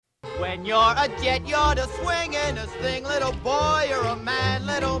When you're a jet, you're the swingin'est thing. Little boy, you're a man.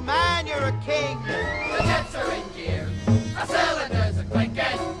 Little man, you're a king. The jets are in gear, our cylinders are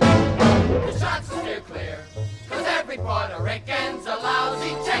clicking, the shots are steer clear, 'cause every Puerto Rican's a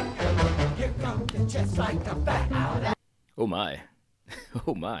lousy chicken. Here come the jets like a bat out. Oh my.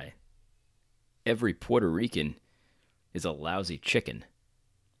 Oh my. Every Puerto Rican is a lousy chicken.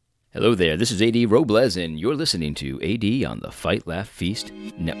 Hello there, this is AD Robles, and you're listening to AD on the Fight, Laugh, Feast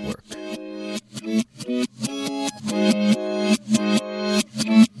Network.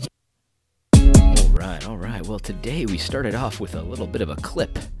 All right. Well, today we started off with a little bit of a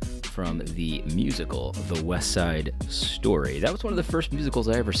clip from the musical The West Side Story. That was one of the first musicals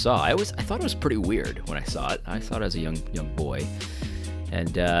I ever saw. I thought it was pretty weird when I saw it. I saw it as a young boy,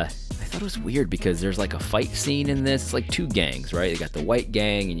 and I thought it was weird because there's like a fight scene in this. It's like two gangs, right? You got the white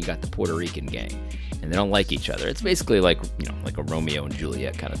gang and you got the Puerto Rican gang, and they don't like each other. It's basically like, like a Romeo and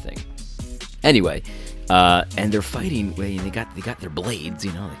Juliet kind of thing. Anyway, and they're fighting. They got their blades,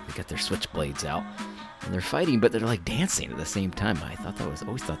 they got their switchblades out, and they're fighting, but they're like dancing at the same time. I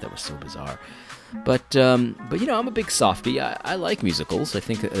always thought that was so bizarre. But I'm a big softie. I like musicals. I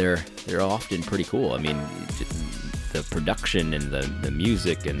think that they're often pretty cool. I mean, the production and the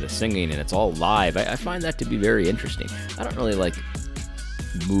music and the singing, and it's all live. I find that to be very interesting. I don't really like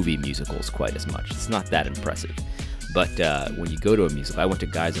movie musicals quite as much. It's not that impressive. But when you go to a musical, I went to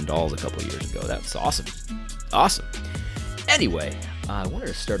Guys and Dolls a couple years ago. That was awesome. Awesome. Anyway, I wanted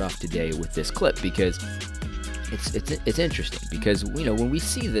to start off today with this clip because it's interesting. Because when we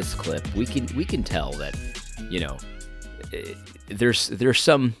see this clip, we can tell that there's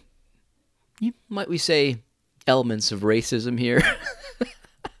some, might we say, elements of racism here.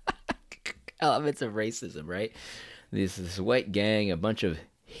 Elements of racism, right? This white gang, a bunch of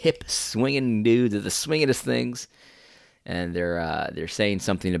hip swinging dudes at the swingingest things, and they're saying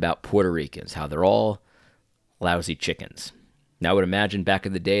something about Puerto Ricans, how they're all lousy chickens. Now, I would imagine back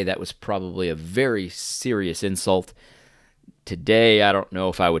in the day that was probably a very serious insult. Today, I don't know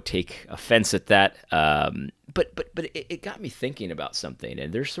if I would take offense at that, but it got me thinking about something,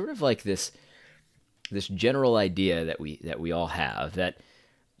 and there's sort of like this general idea that we all have that,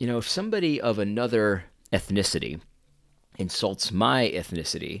 if somebody of another ethnicity insults my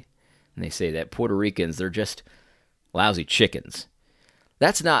ethnicity, and they say that Puerto Ricans, they're just lousy chickens,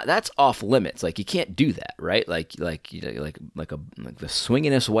 that's off limits. Like, you can't do that, right? Like the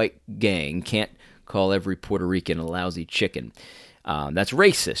swinginest white gang can't call every Puerto Rican a lousy chicken. That's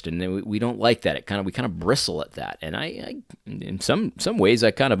racist, and we don't like that. We kind of bristle at that, and I in some ways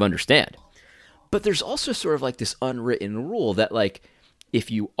I kind of understand. But there's also sort of like this unwritten rule that, like, if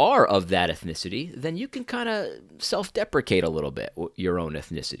you are of that ethnicity, then you can kind of self-deprecate a little bit your own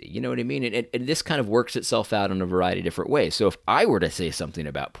ethnicity. You know what I mean? And this kind of works itself out in a variety of different ways. So if I were to say something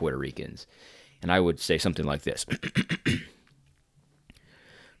about Puerto Ricans, and I would say something like this: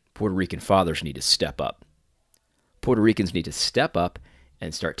 Puerto Rican fathers need to step up. Puerto Ricans need to step up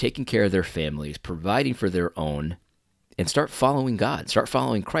and start taking care of their families, providing for their own, and start following God, start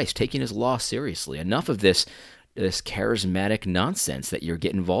following Christ, taking his law seriously. Enough of this charismatic nonsense that you're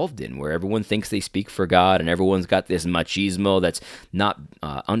getting involved in, where everyone thinks they speak for God and everyone's got this machismo that's not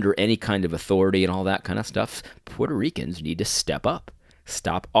under any kind of authority and all that kind of stuff. Puerto Ricans need to step up,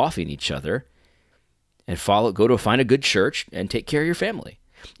 stop offing each other, and find a good church and take care of your family.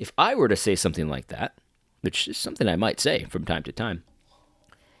 If I were to say something like that, which is something I might say from time to time,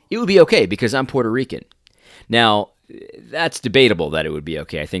 it would be okay because I'm Puerto Rican. Now, that's debatable that it would be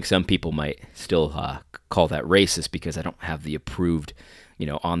okay. I think some people might still call that racist because I don't have the approved,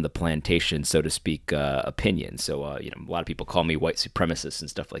 on the plantation, so to speak, opinion. So, a lot of people call me white supremacist and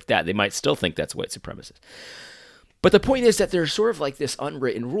stuff like that. They might still think that's white supremacist. But the point is that there's sort of like this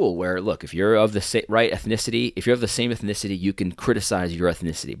unwritten rule where, look, if you're of the right ethnicity, if you're of the same ethnicity, you can criticize your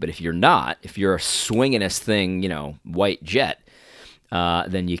ethnicity. But if you're not, if you're a swinginest thing, white jet,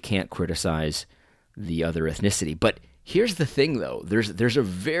 then you can't criticize the other ethnicity. But here's the thing, though. There's a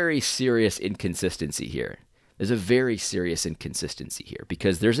very serious inconsistency here. There's a very serious inconsistency here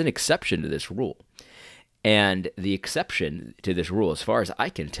because there's an exception to this rule. And the exception to this rule, as far as I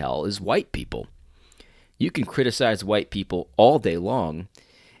can tell, is white people. You can criticize white people all day long,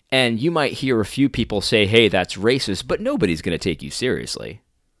 and you might hear a few people say, hey, that's racist, but nobody's going to take you seriously.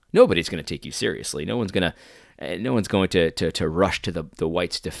 Nobody's going to take you seriously. No one's going to rush to the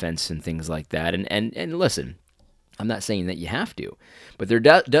whites' defense and things like that. And listen, I'm not saying that you have to, but there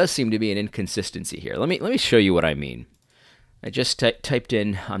does seem to be an inconsistency here. Let me show you what I mean. I just typed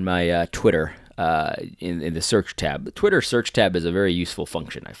in on my Twitter in the search tab. The Twitter search tab is a very useful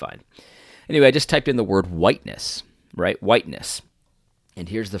function, I find. Anyway, I just typed in the word whiteness, right? Whiteness. And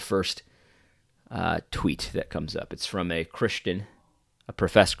here's the first tweet that comes up. It's from a Christian, a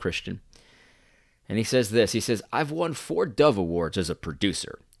professed Christian. And he says this. He says, "I've won 4 Dove Awards as a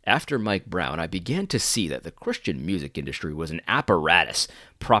producer. After Mike Brown, I began to see that the Christian music industry was an apparatus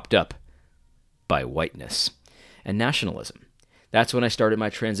propped up by whiteness and nationalism. That's when I started my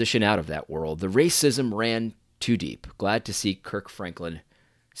transition out of that world. The racism ran too deep. Glad to see Kirk Franklin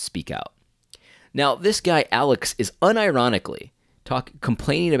speak out." Now, this guy, Alex, is unironically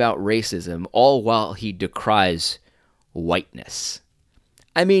complaining about racism all while he decries whiteness.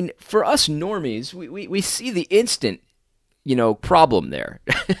 I mean, for us normies, we see the instant, problem there.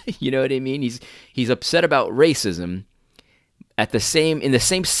 You know what I mean? He's upset about racism in the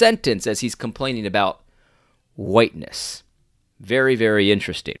same sentence as he's complaining about whiteness. Very, very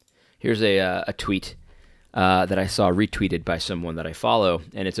interesting. Here's a tweet that I saw retweeted by someone that I follow,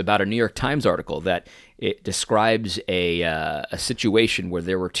 and it's about a New York Times article that it describes a situation where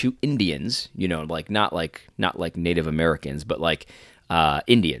there were 2 Indians, not like Native Americans, but like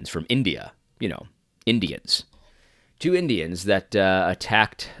Indians from India, Indians. 2 Indians that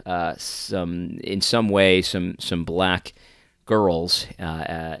attacked some black girls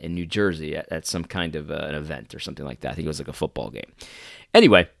in New Jersey at some kind of an event or something like that. I think it was like a football game.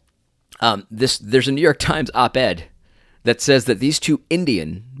 Anyway, there's a New York Times op-ed that says that these 2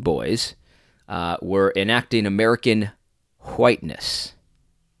 Indian boys were enacting American whiteness.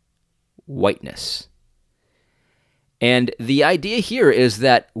 And the idea here is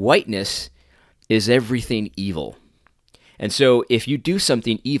that whiteness is everything evil. And so if you do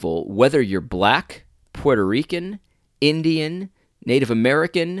something evil, whether you're black, Puerto Rican, Indian, Native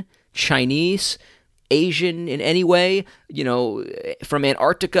American, Chinese, Asian in any way, from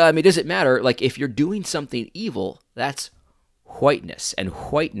Antarctica, it doesn't matter. Like, if you're doing something evil, that's whiteness. And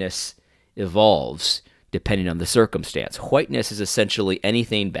whiteness evolves depending on the circumstance. Whiteness is essentially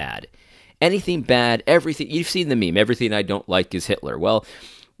anything bad. Anything bad, everything. You've seen the meme, everything I don't like is Hitler. Well,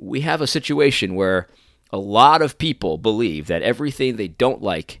 we have a situation where a lot of people believe that everything they don't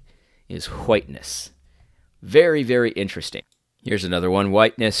like is whiteness. Very, very interesting. Here's another one.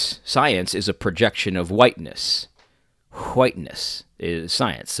 Science is a projection of whiteness. Whiteness is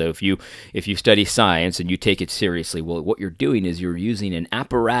science. So if you study science and you take it seriously, well, what you're doing is you're using an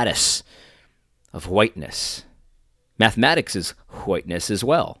apparatus of whiteness. Mathematics is whiteness as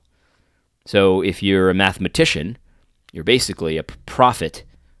well. So if you're a mathematician, you're basically a prophet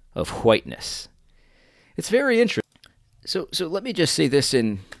of whiteness. It's very interesting. So let me just say this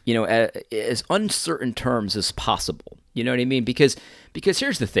in, as uncertain terms as possible. You know what I mean? Because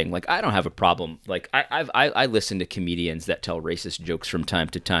here's the thing. Like, I don't have a problem. Like, I listen to comedians that tell racist jokes from time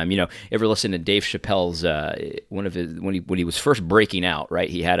to time. Ever listen to Dave Chappelle's when he was first breaking out? Right?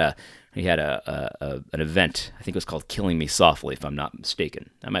 He had an event. I think it was called "Killing Me Softly," if I'm not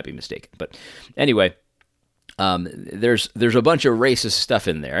mistaken. I might be mistaken, but anyway. There's a bunch of racist stuff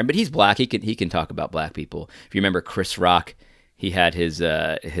in there, but he's black. He can talk about black people. If you remember Chris Rock, he had his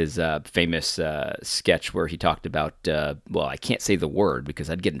famous sketch where he talked about I can't say the word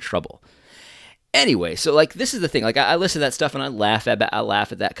because I'd get in trouble. Anyway, so like this is the thing. Like I listen to that stuff and I laugh at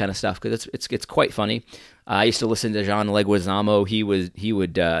that kind of stuff because it's quite funny. I used to listen to John Leguizamo. He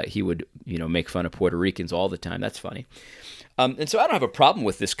would make fun of Puerto Ricans all the time. That's funny. And so I don't have a problem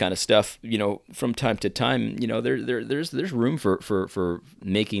with this kind of stuff, from time to time. There's room for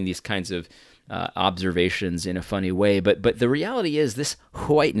making these kinds of observations in a funny way. But the reality is this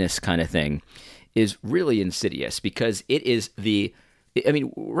whiteness kind of thing is really insidious because it is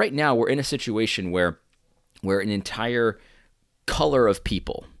right now we're in a situation where an entire color of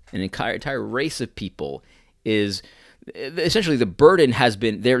people, an entire race of people is essentially the burden has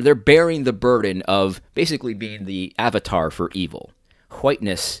been they're bearing the burden of basically being the avatar for evil.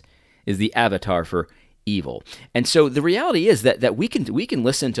 Whiteness is the avatar for evil. And so the reality is that we can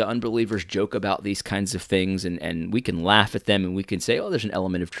listen to unbelievers joke about these kinds of things and we can laugh at them and we can say, oh, there's an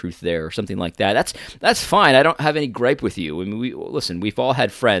element of truth there or something like that. That's fine. I don't have any gripe with you. I mean, we've all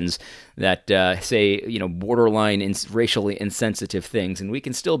had friends that say, borderline racially insensitive things, and we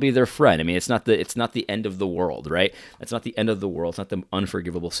can still be their friend. I mean, it's not the end of the world, right? That's not the end of the world. It's not the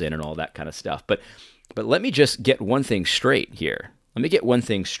unforgivable sin and all that kind of stuff. But let me just get one thing straight here. Let me get one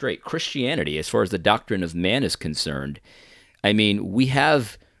thing straight. Christianity, as far as the doctrine of man is concerned, I mean, we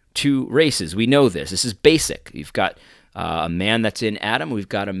have 2 races. We know this. This is basic. You've got a man that's in Adam. We've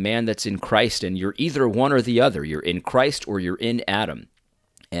got a man that's in Christ, and you're either one or the other. You're in Christ or you're in Adam.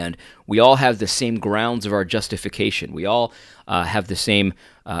 And we all have the same grounds of our justification. We all have the same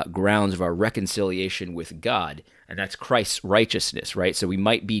grounds of our reconciliation with God. and that's Christ's righteousness, right? So we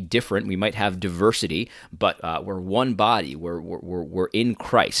might be different, we might have diversity, but we're one body. We're in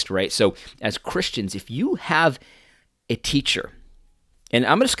Christ, right? So as Christians, if you have a teacher, and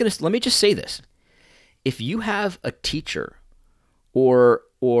let me just say this: if you have a teacher, or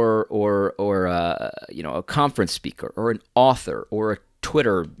a conference speaker, or an author, or a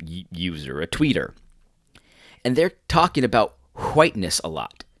Twitter user, a tweeter, and they're talking about whiteness a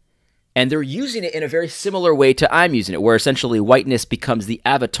lot, and they're using it in a very similar way to I'm using it, where essentially whiteness becomes the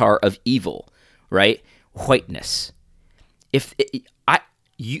avatar of evil, right? Whiteness.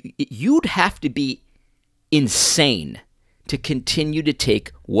 You'd have to be insane to continue to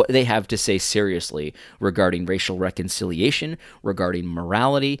take what they have to say seriously regarding racial reconciliation, regarding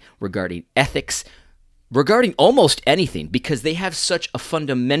morality, regarding ethics, regarding almost anything, because they have such a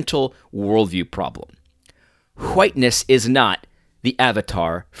fundamental worldview problem. Whiteness is not the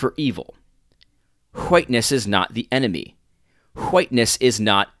avatar for evil. Whiteness is not the enemy. Whiteness is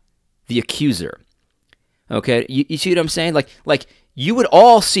not the accuser. Okay, you see what I'm saying? Like you would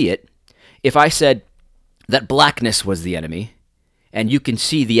all see it if I said that blackness was the enemy, and you can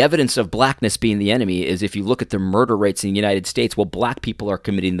see the evidence of blackness being the enemy is if you look at the murder rates in the United States. Well, black people are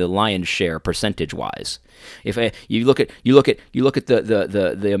committing the lion's share percentage-wise. If you look at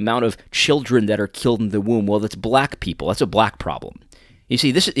the amount of children that are killed in the womb, well, that's black people. That's a black problem. You see,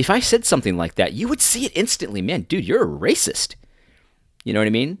 if I said something like that, you would see it instantly. Man, dude, you're a racist. You know what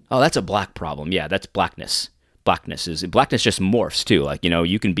I mean? Oh, that's a black problem. Yeah, that's blackness. Blackness just morphs too. Like,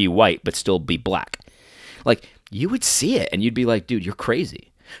 you can be white but still be black. Like, you would see it and you'd be like, dude, you're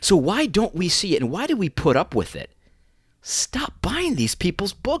crazy. So why don't we see it, and why do we put up with it? Stop buying these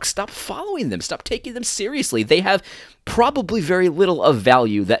people's books. Stop following them. Stop taking them seriously. They have probably very little of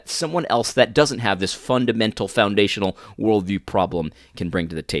value that someone else that doesn't have this fundamental, foundational worldview problem can bring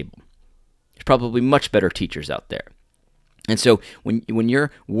to the table. There's probably much better teachers out there. And so when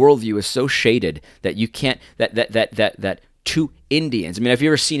your worldview is so shaded that you can't, that two Indians. I mean, have you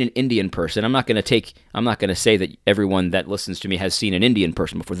ever seen an Indian person? I'm not going to say that everyone that listens to me has seen an Indian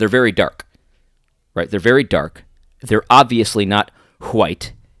person before. They're very dark, right? They're very dark. They're obviously not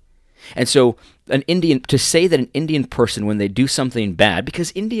white. And so to say that an Indian person, when they do something bad,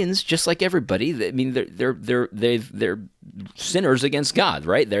 because Indians, just like everybody, they're sinners against God,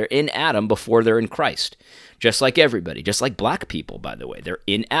 right? They're in Adam before they're in Christ. Just like everybody, just like black people, by the way. They're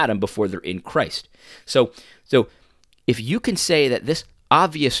in Adam before they're in Christ. So if you can say that this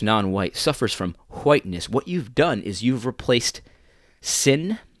obvious non-white suffers from whiteness, what you've done is you've replaced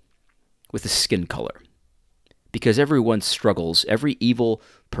sin with a skin color. Because everyone struggles, every evil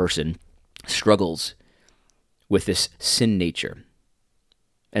person struggles with this sin nature.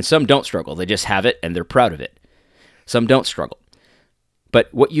 And some don't struggle, they just have it and they're proud of it. Some don't struggle.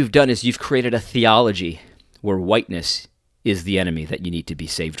 But what you've done is you've created a theology where whiteness is the enemy that you need to be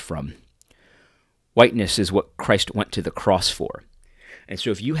saved from. Whiteness is what Christ went to the cross for. And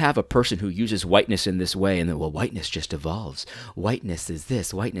so if you have a person who uses whiteness in this way, and then, well, whiteness just evolves. Whiteness is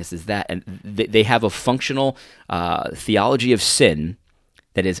this, whiteness is that. And they have a functional theology of sin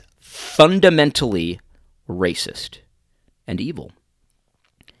that is fundamentally racist and evil.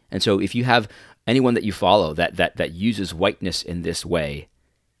 And so if you have anyone that you follow that uses whiteness in this way,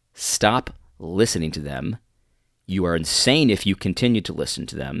 stop listening to them. You are insane if you continue to listen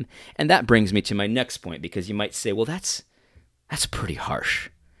to them. And that brings me to my next point, because you might say, well, that's pretty harsh.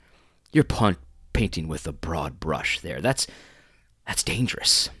 You're painting with a broad brush there. That's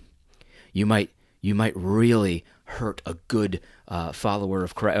dangerous. You might really hurt a good follower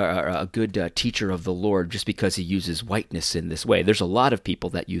of Christ, or a good teacher of the Lord, just because he uses whiteness in this way. There's a lot of people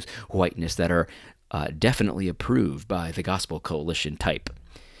that use whiteness that are definitely approved by the Gospel Coalition type.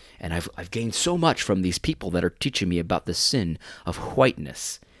 And I've gained so much from these people that are teaching me about the sin of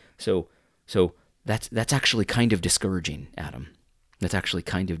whiteness. So that's actually kind of discouraging, Adam. That's actually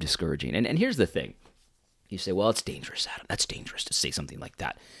kind of discouraging. And here's the thing. You say, well, it's dangerous, Adam. That's dangerous to say something like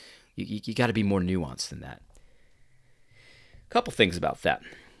that. You got to be more nuanced than that. A couple things about that.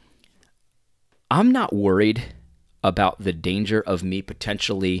 I'm not worried about the danger of me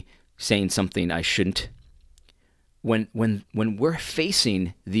potentially saying something I shouldn't. When we're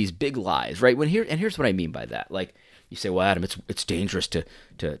facing these big lies, right? Here's what I mean by that. Like, you say, well, Adam, it's dangerous to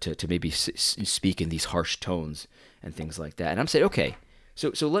maybe speak in these harsh tones and things like that. And I'm saying, okay,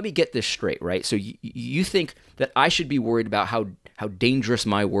 so let me get this straight, right? So you think that I should be worried about how dangerous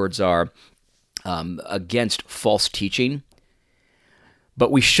my words are against false teaching,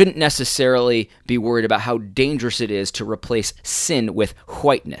 but we shouldn't necessarily be worried about how dangerous it is to replace sin with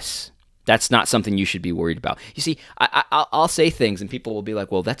whiteness. That's not something you should be worried about. You see, I'll say things, and people will be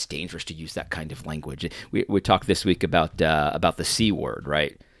like, "Well, that's dangerous to use that kind of language." We talked this week about the C word,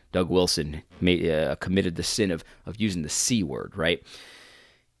 right? Doug Wilson committed the sin of using the C word, right?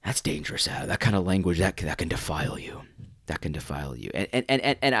 That's dangerous. That kind of language that can defile you. That can defile you.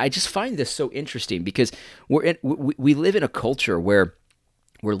 And I just find this so interesting because we live in a culture where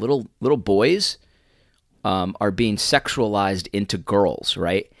little boys are being sexualized into girls,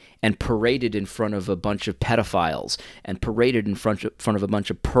 right? And paraded in front of a bunch of pedophiles and paraded in front of a bunch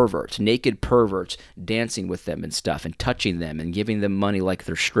of perverts, naked perverts, dancing with them and stuff and touching them and giving them money like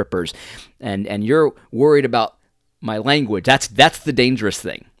they're strippers. And you're worried about my language. That's the dangerous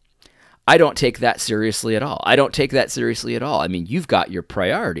thing. I don't take that seriously at all. I mean, you've got your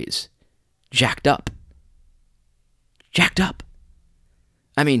priorities jacked up.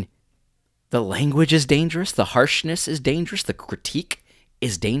 I mean, the language is dangerous. The harshness is dangerous. The critique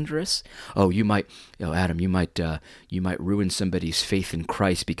is dangerous. Adam, you might ruin somebody's faith in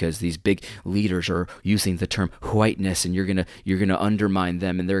Christ because these big leaders are using the term whiteness, and you're gonna undermine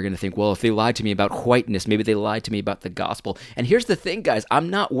them, and they're gonna think, well, if they lied to me about whiteness, maybe they lied to me about the gospel. And here's the thing, guys, I'm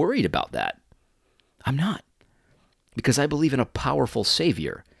not worried about that. I'm not, because I believe in a powerful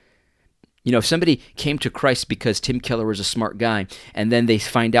Savior. You know, if somebody came to Christ because Tim Keller was a smart guy, and then they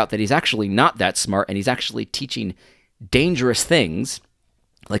find out that he's actually not that smart, and he's actually teaching dangerous things,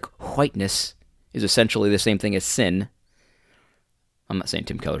 like whiteness is essentially the same thing as sin. I'm not saying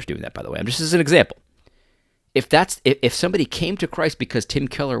Tim Keller's doing that, by the way. I'm just as an example. If somebody came to Christ because Tim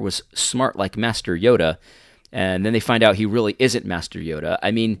Keller was smart like Master Yoda, and then they find out he really isn't Master Yoda, I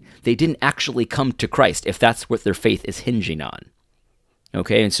mean, they didn't actually come to Christ if that's what their faith is hinging on.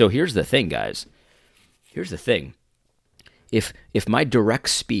 Okay, and so here's the thing, guys. Here's the thing. If my direct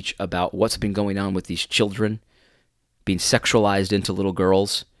speech about what's been going on with these children being sexualized into little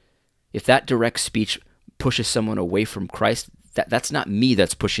girls, if that direct speech pushes someone away from Christ, that's not me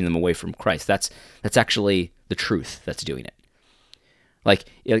that's pushing them away from Christ. That's actually the truth that's doing it. Like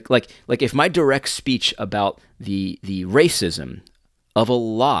if my direct speech about the racism of a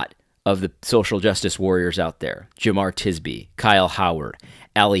lot of the social justice warriors out there, Jamar Tisby, Kyle Howard,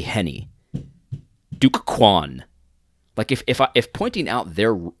 Ali Henney, Duke Kwon, like if pointing out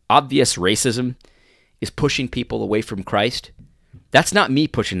their obvious racism is pushing people away from Christ, that's not me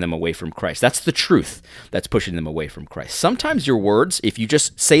pushing them away from Christ. That's the truth that's pushing them away from Christ. Sometimes your words, if you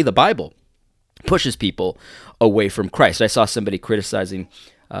just say the Bible, pushes people away from Christ. I saw somebody criticizing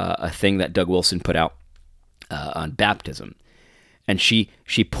a thing that Doug Wilson put out on baptism, and she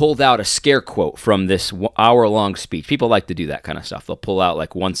pulled out a scare quote from this hour-long speech. People like to do that kind of stuff. They'll pull out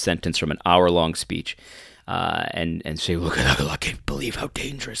like one sentence from an hour-long speech and say, look, I can't believe how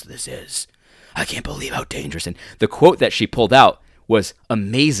dangerous this is. I can't believe how dangerous. And the quote that she pulled out was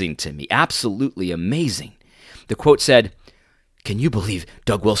amazing to me, absolutely amazing. The quote said, "Can you believe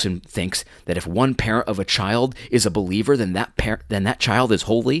Doug Wilson thinks that if one parent of a child is a believer, then that child is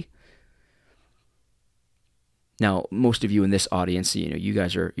holy?" Now, most of you in this audience, you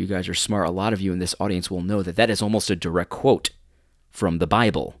guys are smart. A lot of you in this audience will know that is almost a direct quote from the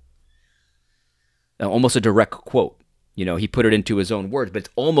Bible. Almost a direct quote. He put it into his own words, but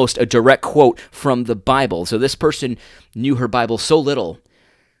it's almost a direct quote from the Bible. So this person knew her Bible so little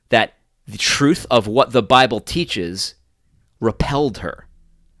that the truth of what the Bible teaches repelled her.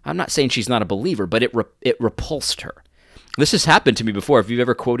 I'm not saying she's not a believer, but it repulsed her. This has happened to me before. If you've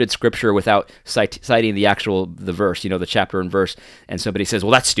ever quoted scripture without citing the verse, the chapter and verse, and somebody says,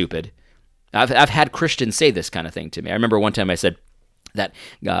 well, that's stupid. I've had Christians say this kind of thing to me. I remember one time I said that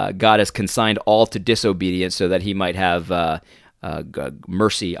God has consigned all to disobedience so that he might have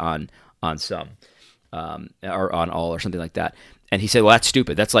mercy on some, or on all, or something like that. And he said, well, that's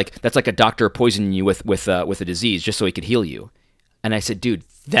stupid. That's like a doctor poisoning you with a disease just so he could heal you. And I said, dude,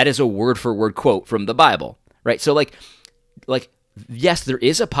 that is a word-for-word quote from the Bible, right? So like, yes, there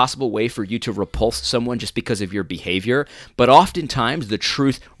is a possible way for you to repulse someone just because of your behavior, but oftentimes the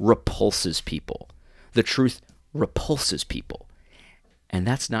truth repulses people. The truth repulses people. And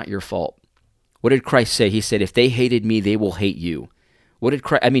that's not your fault. What did Christ say? He said, if they hated me, they will hate you. What did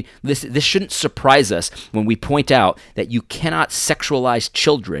Christ? I mean, this shouldn't surprise us when we point out that you cannot sexualize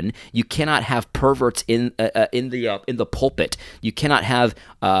children. You cannot have perverts in the pulpit. You cannot have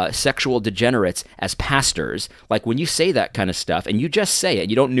sexual degenerates as pastors. Like when you say that kind of stuff, and you just say it,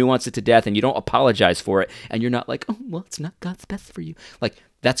 you don't nuance it to death, and you don't apologize for it, and you're not like, oh, well, it's not God's best for you. Like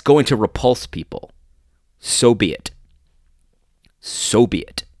that's going to repulse people. So be it. So be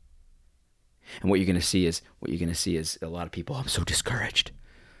it. And what you're going to see is a lot of people, I'm so discouraged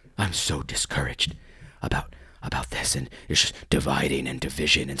about about this, and it's just dividing and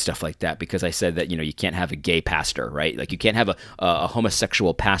division and stuff like that, because I said that, you can't have a gay pastor, right? Like, you can't have a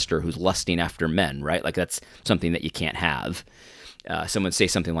homosexual pastor who's lusting after men, right? Like, that's something that you can't have. Someone say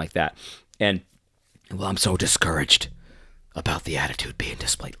something like that. And, well, I'm so discouraged about the attitude being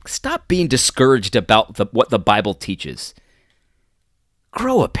displayed. Stop being discouraged about what the Bible teaches.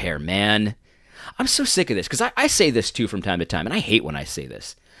 Grow a pair, man. I'm so sick of this, because I say this too from time to time, and I hate when I say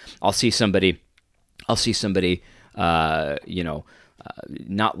this. I'll see somebody, not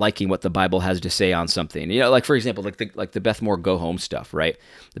liking what the Bible has to say on something. Like, for example, like the Beth Moore Go Home stuff, right?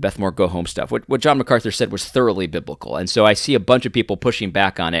 The Beth Moore Go Home stuff. What John MacArthur said was thoroughly biblical. And so I see a bunch of people pushing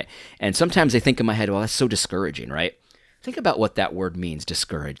back on it. And sometimes I think in my head, well, that's so discouraging, right? Think about what that word means,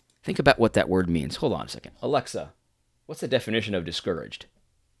 discouraged. Think about what that word means. Hold on a second. Alexa, what's the definition of discouraged?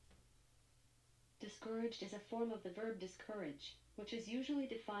 Discouraged is a form of the verb discourage, which is usually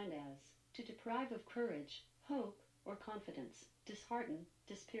defined as to deprive of courage, hope, or confidence, dishearten,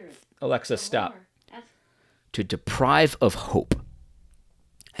 dispirit. Alexa, stop. To deprive of hope.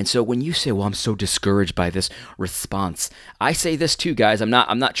 And so when you say, well, I'm so discouraged by this response, I say this too, guys. I'm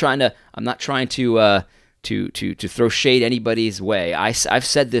not trying to throw shade anybody's way. I've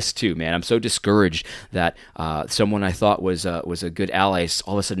said this too, man. I'm so discouraged that someone I thought was a good ally is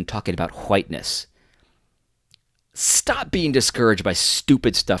all of a sudden talking about whiteness. Stop being discouraged by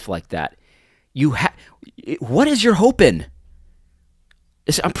stupid stuff like that. What is your hope in?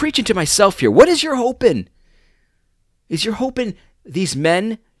 I'm preaching to myself here. What is your hope in? Is your hope in these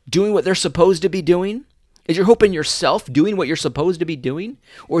men doing what they're supposed to be doing? Is your hope in yourself doing what you're supposed to be doing?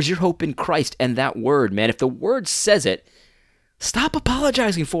 Or is your hope in Christ and that word, man? If the word says it, stop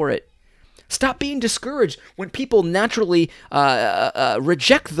apologizing for it. Stop being discouraged when people naturally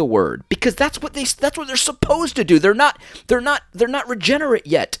reject the word, because that's what they're supposed to do. They're not regenerate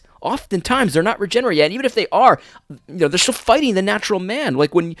yet. Oftentimes they're not regenerate yet. And even if they are, they're still fighting the natural man.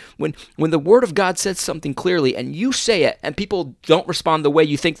 Like when the word of God says something clearly and you say it and people don't respond the way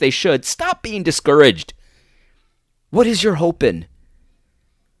you think they should, stop being discouraged. What is your hope in?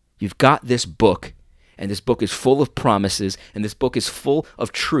 You've got this book, and this book is full of promises, and this book is full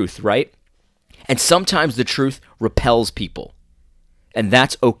of truth, right? And sometimes the truth repels people. And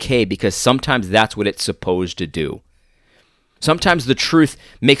that's okay, because sometimes that's what it's supposed to do. Sometimes the truth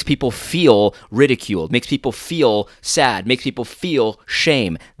makes people feel ridiculed, makes people feel sad, makes people feel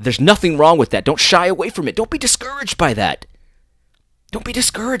shame. There's nothing wrong with that. Don't shy away from it. Don't be discouraged by that. Don't be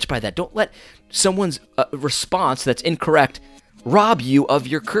discouraged by that. Don't let someone's response that's incorrect rob you of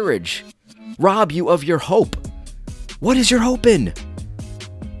your courage, rob you of your hope. What is your hope in?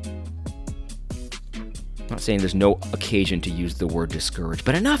 I'm not saying there's no occasion to use the word discouraged,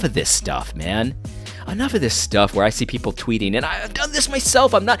 but enough of this stuff, man. Enough of this stuff where I see people tweeting, and I've done this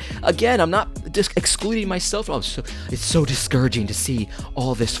myself. I'm not just excluding myself. Oh, it's so discouraging to see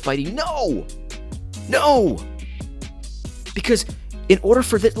all this fighting. No! Because in order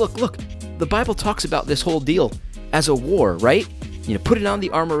for this, look, the Bible talks about this whole deal as a war, right? Putting on the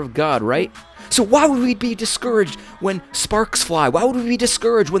armor of God, right? So why would we be discouraged when sparks fly? Why would we be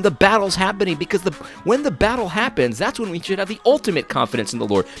discouraged when the battle's happening? Because when the battle happens, that's when we should have the ultimate confidence in the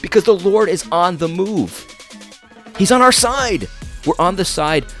Lord, because the Lord is on the move. He's on our side. We're on the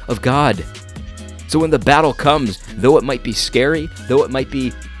side of God. So when the battle comes, though it might be scary, we might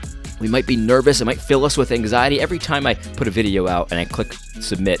be nervous, it might fill us with anxiety. Every time I put a video out and I click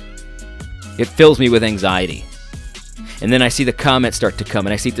submit, it fills me with anxiety. And then I see the comments start to come,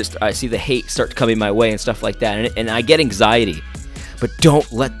 and I see the hate start coming my way and stuff like that, and I get anxiety. But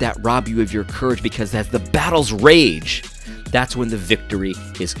don't let that rob you of your courage, because as the battles rage, that's when the victory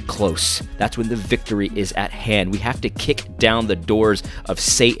is close. That's when the victory is at hand. We have to kick down the doors of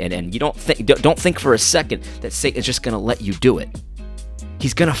Satan, and you don't think for a second that Satan's just going to let you do it.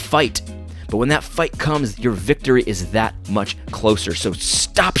 He's going to fight. But when that fight comes, your victory is that much closer. So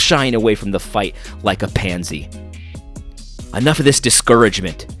stop shying away from the fight like a pansy. Enough of this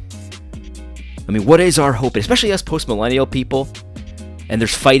discouragement. I mean, what is our hope? Especially us post-millennial people, and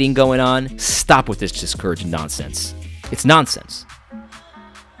there's fighting going on. Stop with this discouraging nonsense. It's nonsense.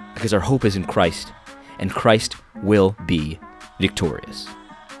 Because our hope is in Christ, and Christ will be victorious.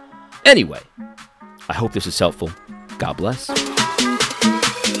 Anyway, I hope this is helpful. God bless.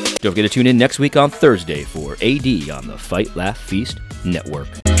 Don't forget to tune in next week on Thursday for AD on the Fight, Laugh, Feast Network.